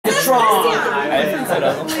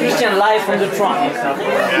Kristijan live from the trunk.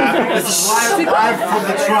 Yeah, live from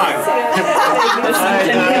the trunk.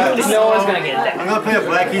 No one's gonna get that. I'm gonna play a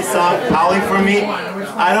Blackie song, Howlin for me.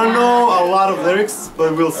 I don't know a lot of lyrics,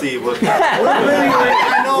 but we'll see. I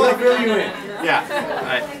know like yeah.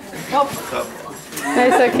 Alright. So.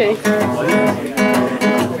 It's okay.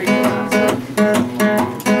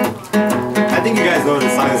 I think you guys know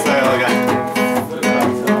this song. It's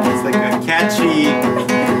like a catchy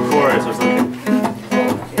chorus or something.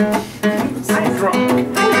 I'm drunk.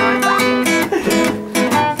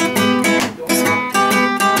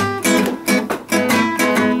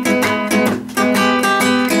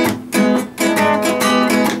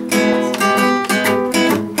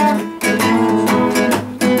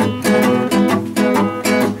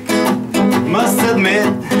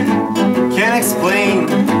 Can't explain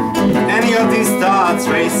any of these thoughts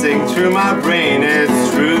racing through my brain.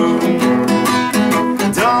 It's true,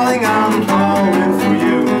 darling, I'm falling for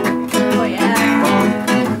you. Oh yeah.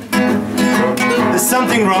 There's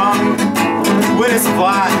something wrong with this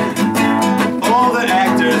plot. All the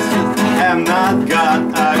actors have not got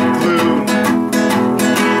a clue.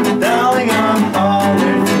 Darling, I'm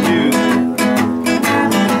falling for you.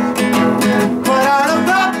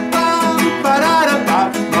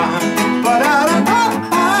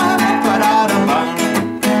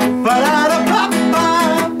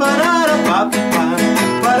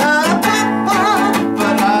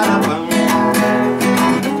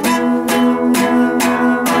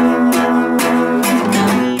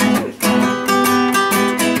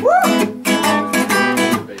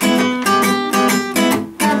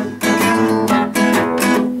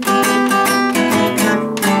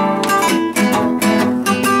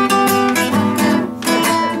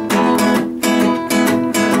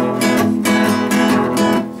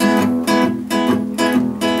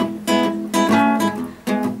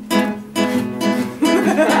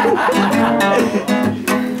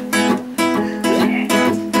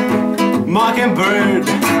 Mockingbird,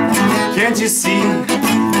 can't you see?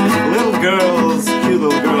 Little girls, cute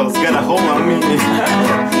little girls, got a hold on me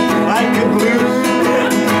like a glue.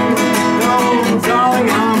 No, darling,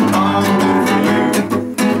 I'm falling for you.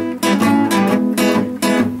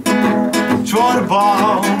 Throw the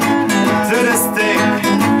ball to the stick,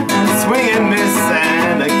 swing and miss,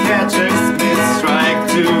 and a catcher's miss, strike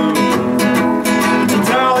two.